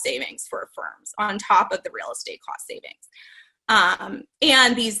cost savings for firms on top of the real estate cost savings.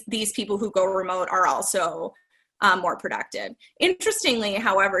 And these people who go remote are also more productive. Interestingly,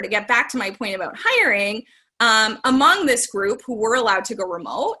 however, to get back to my point about hiring, among this group who were allowed to go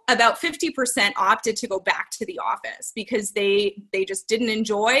remote, about 50% opted to go back to the office because they just didn't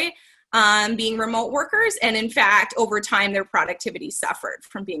enjoy being remote workers. And in fact, over time, their productivity suffered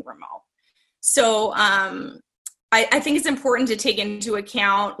from being remote. So I think it's important to take into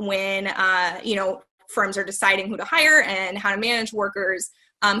account when, firms are deciding who to hire and how to manage workers,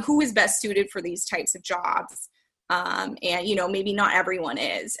 who is best suited for these types of jobs. And, maybe not everyone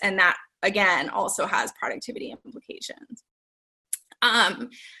is. And that, again, also has productivity implications. A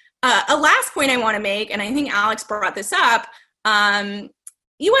last point I want to make, and I think Alex brought this up,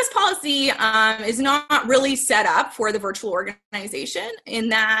 U.S. policy is not really set up for the virtual organization in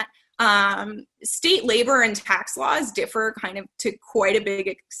that state labor and tax laws differ kind of to quite a big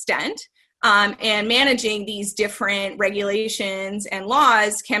extent. And managing these different regulations and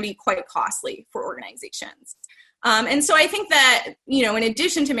laws can be quite costly for organizations. And so I think that, in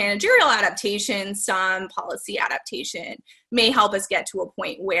addition to managerial adaptation, some policy adaptation may help us get to a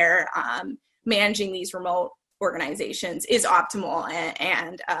point where managing these remote organizations is optimal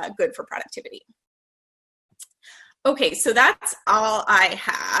and good for productivity. Okay, so that's all I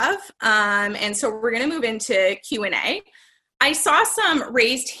have. And so we're going to move into Q&A. I saw some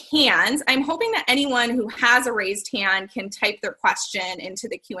raised hands. I'm hoping that anyone who has a raised hand can type their question into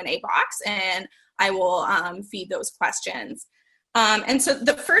the Q&A box, and I will feed those questions. And so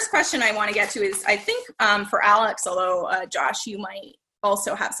the first question I want to get to is, I think for Alex, although Josh, you might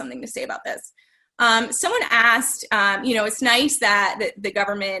also have something to say about this. Someone asked, it's nice that the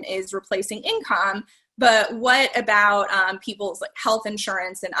government is replacing income, but what about people's health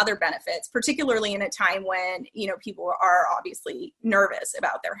insurance and other benefits, particularly in a time when, people are obviously nervous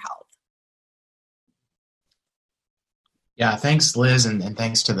about their health? Yeah, thanks, Liz, and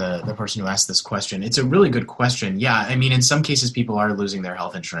thanks to the person who asked this question. It's a really good question. Yeah, I mean, in some cases, people are losing their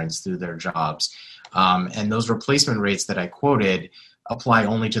health insurance through their jobs. And those replacement rates that I quoted apply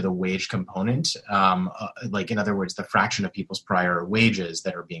only to the wage component, in other words, the fraction of people's prior wages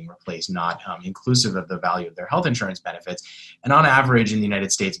that are being replaced, not inclusive of the value of their health insurance benefits. And on average in the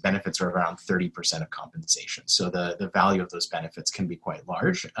United States, benefits are around 30% of compensation. So the value of those benefits can be quite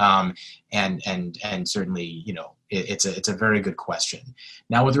large. And certainly, it's a very good question.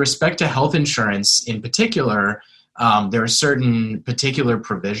 Now, with respect to health insurance in particular, there are certain particular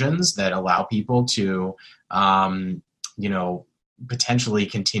provisions that allow people to, potentially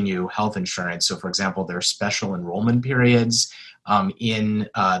continue health insurance. So, for example, there are special enrollment periods in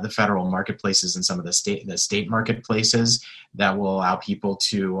the federal marketplaces and some of the state marketplaces that will allow people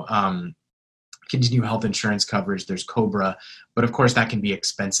to continue health insurance coverage. There's COBRA, but of course that can be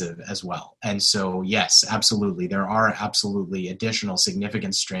expensive as well. And so, yes, absolutely, there are absolutely additional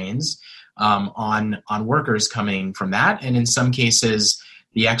significant strains on workers coming from that, and in some cases,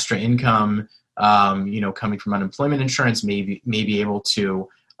 the extra income coming from unemployment insurance may be able to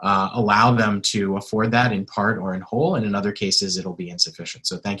allow them to afford that in part or in whole, and in other cases it'll be insufficient.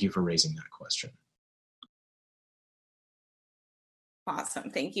 So thank you for raising that question. Awesome,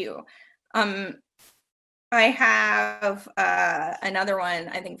 thank you. I have another one,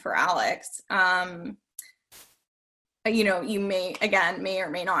 I think, for Alex. You may or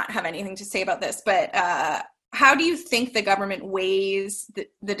may not have anything to say about this, but how do you think the government weighs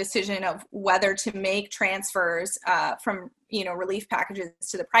the decision of whether to make transfers from relief packages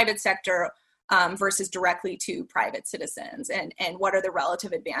to the private sector versus directly to private citizens, and what are the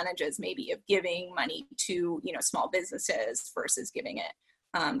relative advantages maybe of giving money to small businesses versus giving it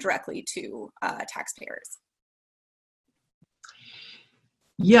directly to taxpayers?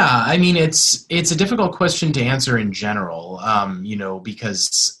 Yeah, I mean, it's a difficult question to answer in general,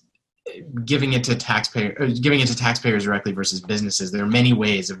 because giving it to taxpayers directly versus businesses, there are many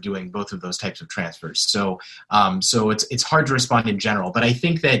ways of doing both of those types of transfers. So it's hard to respond in general. But I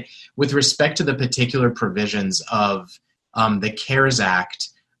think that with respect to the particular provisions of the CARES Act,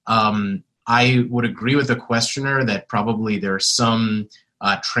 I would agree with the questioner that probably there are some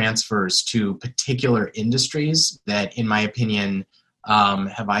transfers to particular industries that, in my opinion,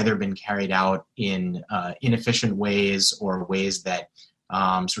 have either been carried out in inefficient ways or ways that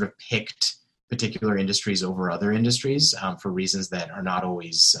sort of picked particular industries over other industries for reasons that are not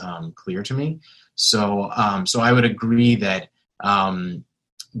always clear to me. So I would agree that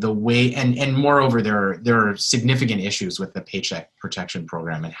the way, and moreover, there are significant issues with the Paycheck Protection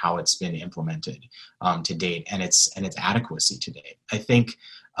Program and how it's been implemented to date, and its adequacy to date. I think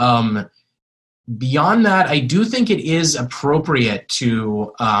beyond that, I do think it is appropriate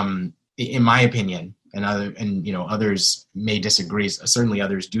to, in my opinion, and others may disagree. Certainly,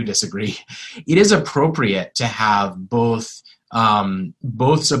 others do disagree. It is appropriate to have both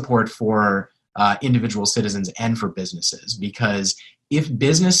support for individual citizens and for businesses, because if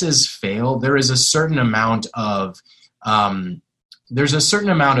businesses fail, there is a certain amount of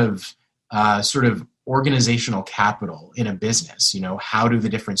sort of organizational capital in a business. How do the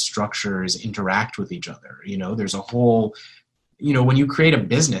different structures interact with each other? There's a whole, when you create a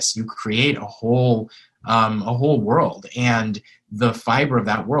business, you create a whole world, and the fiber of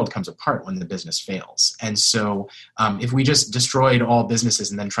that world comes apart when the business fails. And so if we just destroyed all businesses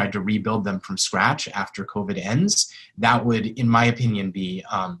and then tried to rebuild them from scratch after COVID ends, that would, in my opinion, be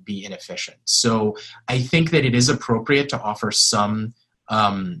inefficient. So I think that it is appropriate to offer some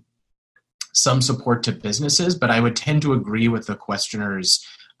support to businesses, but I would tend to agree with the questioner's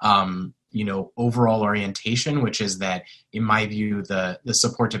overall orientation, which is that, in my view, the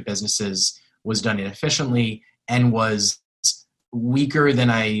support to businesses was done inefficiently and was stronger than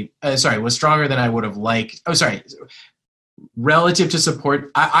I would have liked. Relative to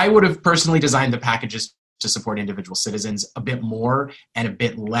support, I would have personally designed the packages to support individual citizens a bit more and a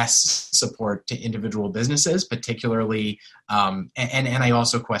bit less support to individual businesses, particularly, and I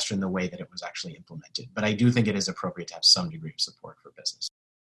also question the way that it was actually implemented. But I do think it is appropriate to have some degree of support for business.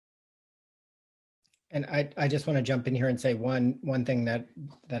 And I just want to jump in here and say one thing that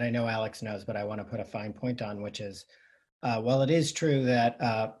I know Alex knows, but I want to put a fine point on, which is, while it is true that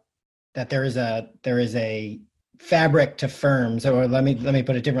there is a fabric to firms, or let me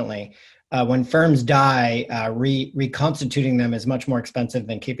put it differently. When firms die, reconstituting them is much more expensive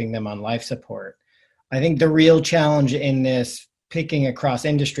than keeping them on life support. I think the real challenge in this picking across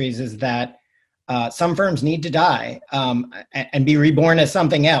industries is that some firms need to die and be reborn as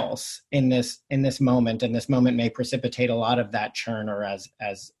something else in this moment, and this moment may precipitate a lot of that churn, or as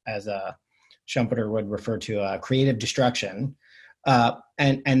Schumpeter would refer to creative destruction.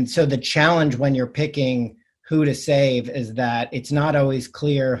 And so the challenge when you're picking who to save is that it's not always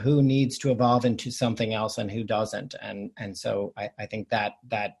clear who needs to evolve into something else and who doesn't. And so I think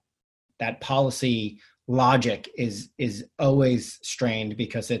that policy logic is always strained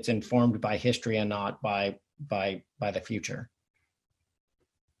because it's informed by history and not by the future.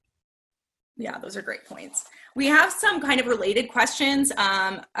 Yeah, those are great points. We have some kind of related questions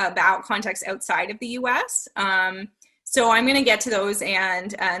about context outside of the US. So I'm going to get to those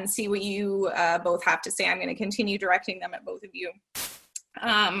and see what you both have to say. I'm going to continue directing them at both of you.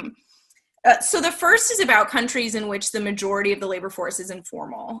 So the first is about countries in which the majority of the labor force is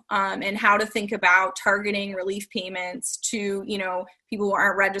informal, and how to think about targeting relief payments to, people who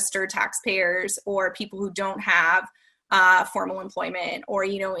aren't registered taxpayers or people who don't have formal employment, or,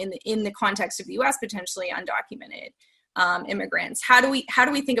 in the context of the US, potentially undocumented immigrants. How do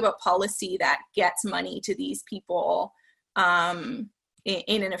we think about policy that gets money to these people in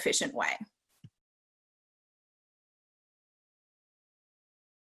an efficient way?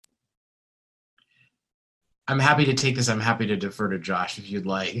 I'm happy to take this. I'm happy to defer to Josh if you'd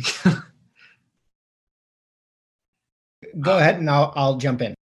like. Go ahead and I'll jump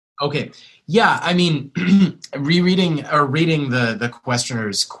in. Okay. Yeah, I mean, reading the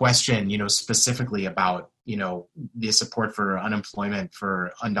questioner's question, specifically about, the support for unemployment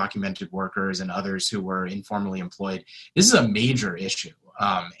for undocumented workers and others who were informally employed, this is a major issue,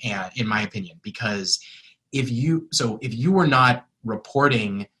 and in my opinion, because if you were not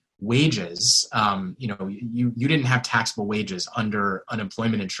reporting wages, you didn't have taxable wages under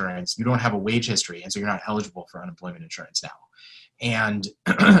unemployment insurance, you don't have a wage history, and so you're not eligible for unemployment insurance now. And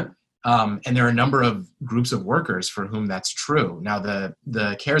and there are a number of groups of workers for whom that's true. Now,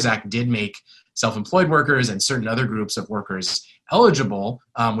 the CARES Act did make self-employed workers and certain other groups of workers eligible,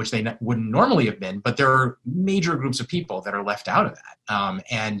 which they wouldn't normally have been, but there are major groups of people that are left out of that.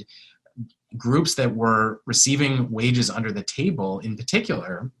 And groups that were receiving wages under the table in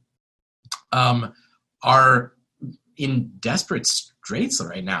particular are in desperate straits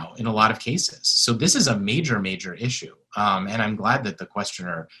right now in a lot of cases. So this is a major, major issue. And I'm glad that the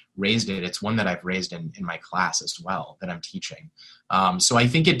questioner raised it. It's one that I've raised in my class as well that I'm teaching. So I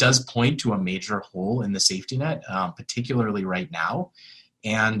think it does point to a major hole in the safety net, particularly right now.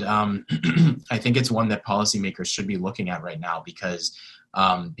 And I think it's one that policymakers should be looking at right now because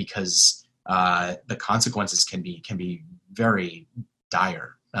the consequences can be very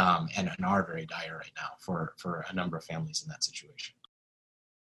dire and are very dire right now for a number of families in that situation.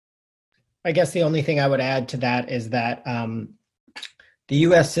 I guess the only thing I would add to that is that the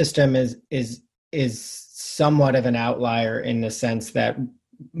U.S. system is somewhat of an outlier in the sense that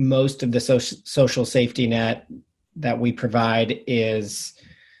most of the social safety net that we provide is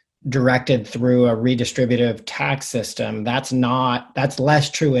directed through a redistributive tax system. That's less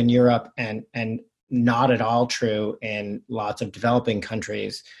true in Europe and not at all true in lots of developing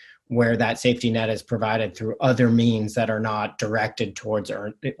countries, where that safety net is provided through other means that are not directed towards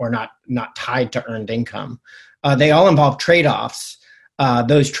earned or not tied to earned income. They all involve trade-offs.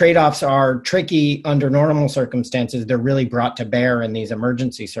 Those trade-offs are tricky under normal circumstances. They're really brought to bear in these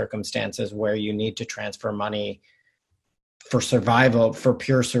emergency circumstances where you need to transfer money for survival, for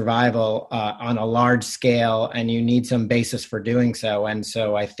pure survival on a large scale, and you need some basis for doing so. And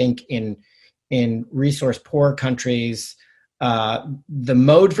so I think in resource poor countries, the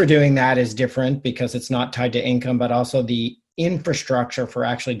mode for doing that is different because it's not tied to income, but also the infrastructure for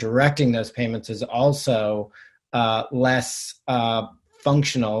actually directing those payments is also less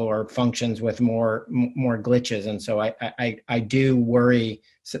functional or functions with more glitches. And so I do worry,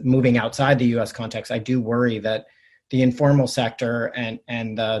 moving outside the U.S. context, I do worry that the informal sector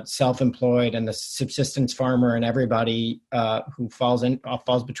and the self-employed and the subsistence farmer and everybody who falls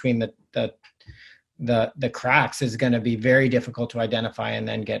between the cracks is going to be very difficult to identify and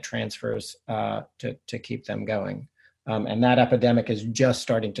then get transfers to keep them going. And that epidemic is just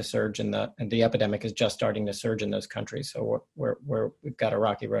starting to surge and the epidemic is just starting to surge in those countries. So we've got a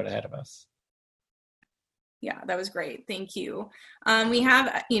rocky road ahead of us. Yeah, that was great. Thank you. We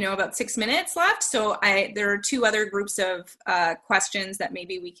have, about 6 minutes left. So there are two other groups of questions that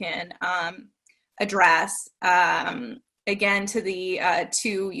maybe we can address. Again, to the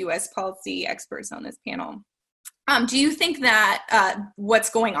two U.S. policy experts on this panel. Do you think that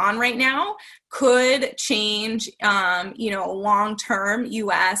what's going on right now could change, long-term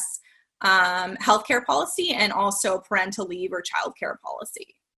U.S. healthcare policy and also parental leave or childcare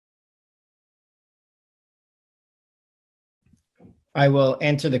policy? I will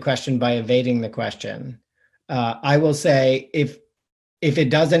answer the question by evading the question. I will say if it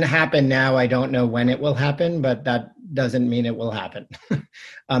doesn't happen now, I don't know when it will happen, but that doesn't mean it will happen.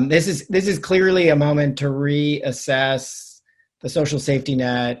 This is clearly a moment to reassess the social safety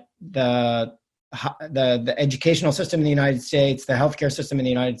net, the educational system in the United States, the healthcare system in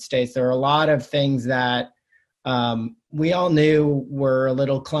the United States. There are a lot of things that we all knew were a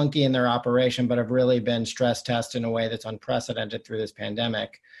little clunky in their operation, but have really been stress tested in a way that's unprecedented through this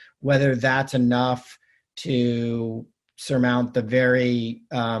pandemic. Whether that's enough to surmount the very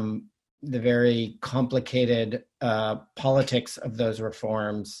complicated politics of those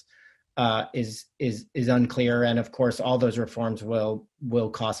reforms is unclear. And of course, all those reforms will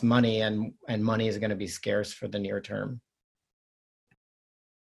cost money, and money is going to be scarce for the near term.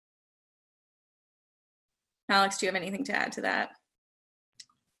 Alex, do you have anything to add to that?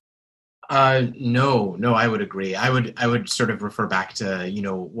 No, I would agree. I would sort of refer back to,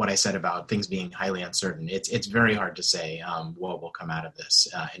 what I said about things being highly uncertain. It's very hard to say what will come out of this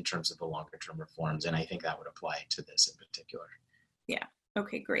in terms of the longer term reforms. And I think that would apply to this in particular. Yeah.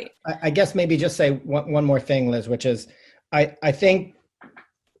 Okay, great. I guess maybe just say one more thing, Liz, which is I think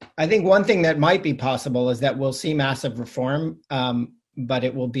I think one thing that might be possible is that we'll see massive reform, but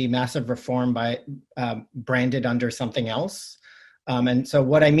it will be massive reform by branded under something else. And so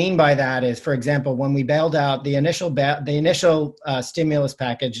what I mean by that is, for example, when we bailed out the initial stimulus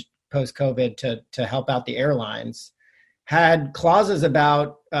package post-COVID to help out the airlines, had clauses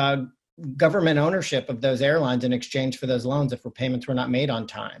about government ownership of those airlines in exchange for those loans if payments were not made on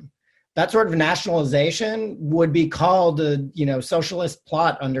time. That sort of nationalization would be called a socialist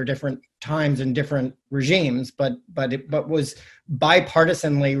plot under different times and different regimes, but was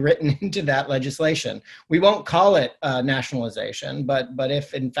bipartisanly written into that legislation. We won't call it nationalization, but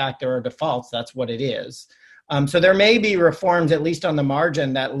if in fact there are defaults, that's what it is. So there may be reforms, at least on the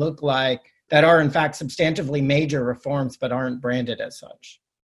margin, that are in fact substantively major reforms, but aren't branded as such.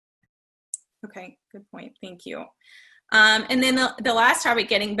 Okay, good point. Thank you. And then the last topic,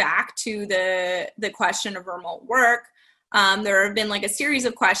 getting back to the question of remote work, there have been like a series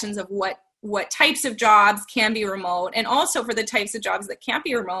of questions of what types of jobs can be remote, and also for the types of jobs that can't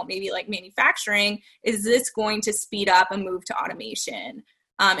be remote, maybe like manufacturing, is this going to speed up a move to automation?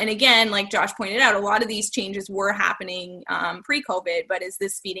 And again, like Josh pointed out, a lot of these changes were happening pre-COVID, but is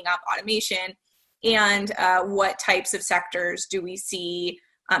this speeding up automation? And what types of sectors do we see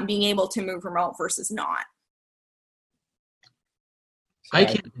being able to move remote versus not? I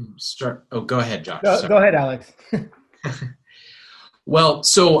can start. Oh, go ahead, Josh. Go ahead, Alex. Well,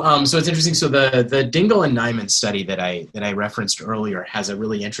 so it's interesting. So the Dingle and Nyman study that I referenced earlier has a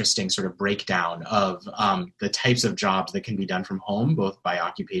really interesting sort of breakdown of the types of jobs that can be done from home, both by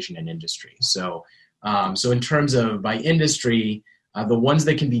occupation and industry. So in terms of by industry, the ones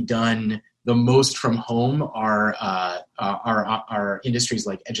that can be done the most from home are industries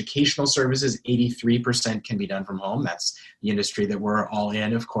like educational services. 83% can be done from home. That's the industry that we're all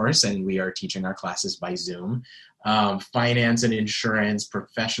in, of course, and we are teaching our classes by Zoom. Finance and insurance,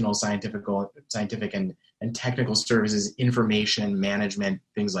 professional, scientific and technical services, information management,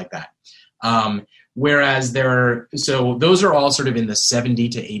 things like that. Whereas so those are all sort of in the 70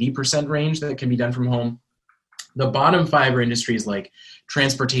 to 80% range that can be done from home. The bottom five are industries like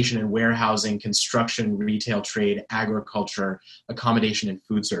transportation and warehousing, construction, retail, trade, agriculture, accommodation, and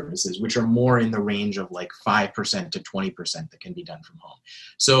food services, which are more in the range of like 5% to 20% that can be done from home.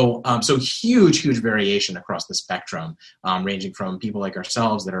 So huge variation across the spectrum, ranging from people like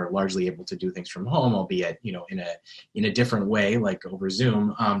ourselves that are largely able to do things from home, albeit in a different way, like over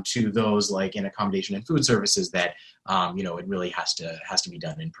Zoom, to those like in accommodation and food services that it really has to be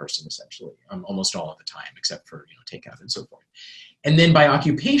done in person, essentially, almost all of the time, except for takeout and so forth. And then by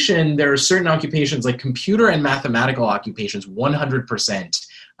occupation, there are certain occupations like computer and mathematical occupations, 100%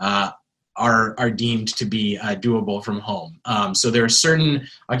 are deemed to be doable from home. So there are certain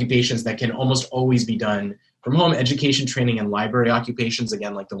occupations that can almost always be done from home. Education, training, and library occupations,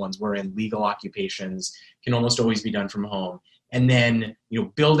 again, like the ones we're in, legal occupations, can almost always be done from home. And then,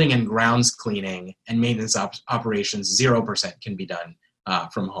 building and grounds cleaning and maintenance operations, 0% can be done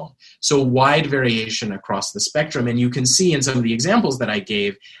from home. So wide variation across the spectrum. And you can see in some of the examples that I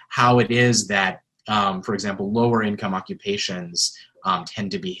gave how it is that, for example, lower income occupations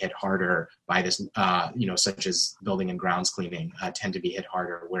tend to be hit harder by this, such as building and grounds cleaning tend to be hit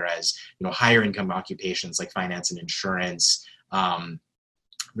harder, whereas, higher income occupations like finance and insurance,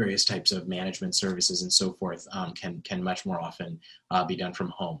 various types of management services and so forth can much more often be done from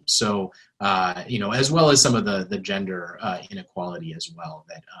home. So, as well as some of the gender inequality as well,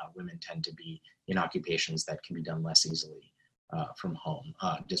 that women tend to be in occupations that can be done less easily from home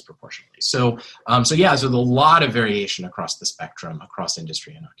disproportionately. So there's a lot of variation across the spectrum, across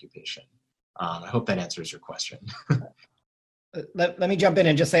industry and occupation. I hope that answers your question. Let me jump in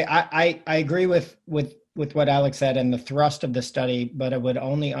and just say I agree with what Alex said and the thrust of the study, but I would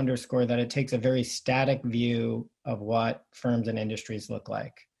only underscore that it takes a very static view of what firms and industries look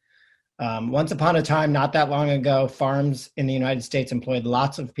like. Once upon a time, not that long ago, farms in the United States employed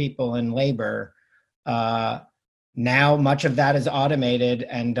lots of people in labor. Now, much of that is automated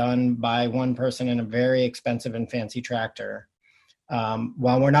and done by one person in a very expensive and fancy tractor.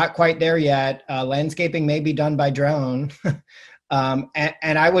 While we're not quite there yet, landscaping may be done by drone.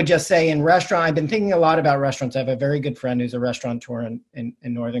 And I would just say in restaurant, I've been thinking a lot about restaurants. I have a very good friend who's a restaurateur in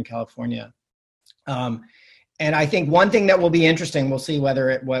Northern California. And I think one thing that will be interesting, we'll see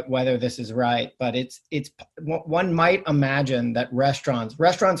whether this is right, but it's one might imagine that restaurants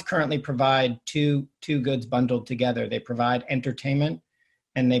currently provide two goods bundled together. They provide entertainment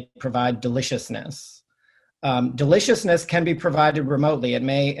and they provide deliciousness. Deliciousness can be provided remotely. It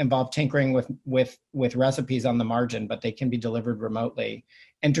may involve tinkering with recipes on the margin, but they can be delivered remotely.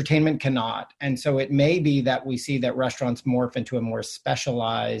 Entertainment cannot. And so it may be that we see that restaurants morph into a more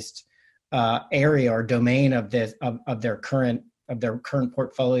specialized area or domain of their current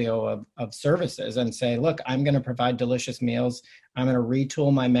portfolio of services, and say, look, I'm going to provide delicious meals. I'm going to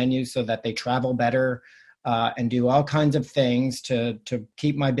retool my menus so that they travel better and do all kinds of things to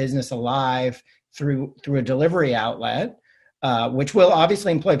keep my business alive through a delivery outlet, which will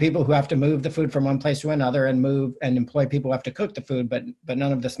obviously employ people who have to move the food from one place to another and employ people who have to cook the food, but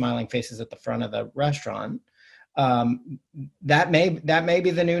none of the smiling faces at the front of the restaurant. That may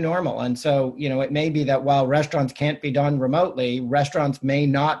be the new normal. And so, it may be that while restaurants can't be done remotely, restaurants may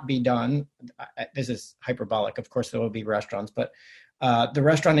not be done. This is hyperbolic. Of course, there will be restaurants, but the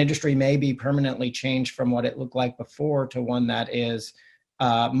restaurant industry may be permanently changed from what it looked like before to one that is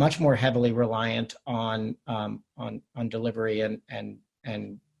much more heavily reliant on delivery and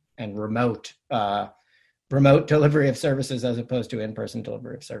remote delivery of services as opposed to in-person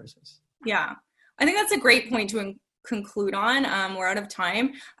delivery of services. Yeah, I think that's a great point to conclude on. We're out of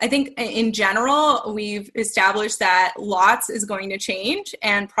time. I think in general, we've established that lots is going to change,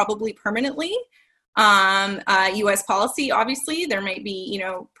 and probably permanently. U.S. policy, obviously, there might be,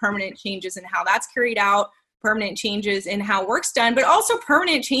 permanent changes in how that's carried out, permanent changes in how work's done, but also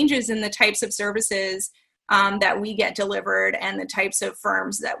permanent changes in the types of services that we get delivered and the types of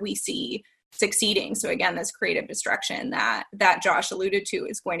firms that we see succeeding. So again, this creative destruction that Josh alluded to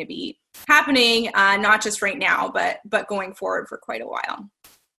is going to be happening, not just right now, but going forward for quite a while.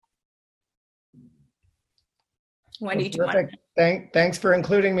 Wendy, do you want? Thanks for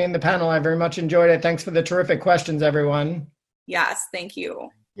including me in the panel. I very much enjoyed it. Thanks for the terrific questions, everyone. Yes, thank you.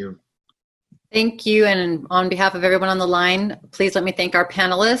 Thank you. And on behalf of everyone on the line, please let me thank our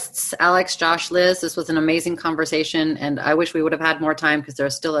panelists, Alex, Josh, Liz. This was an amazing conversation, and I wish we would have had more time because there are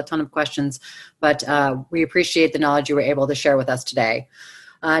still a ton of questions, but we appreciate the knowledge you were able to share with us today.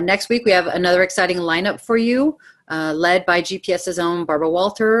 Next week, we have another exciting lineup for you, led by GPS's own Barbara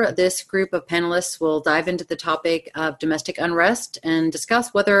Walter. This group of panelists will dive into the topic of domestic unrest and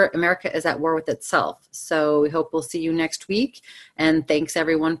discuss whether America is at war with itself. So we hope we'll see you next week, and thanks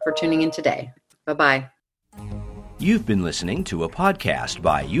everyone for tuning in today. Bye-bye. You've been listening to a podcast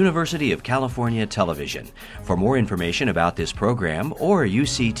by University of California Television. For more information about this program or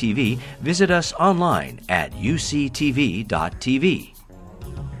UCTV, visit us online at uctv.tv.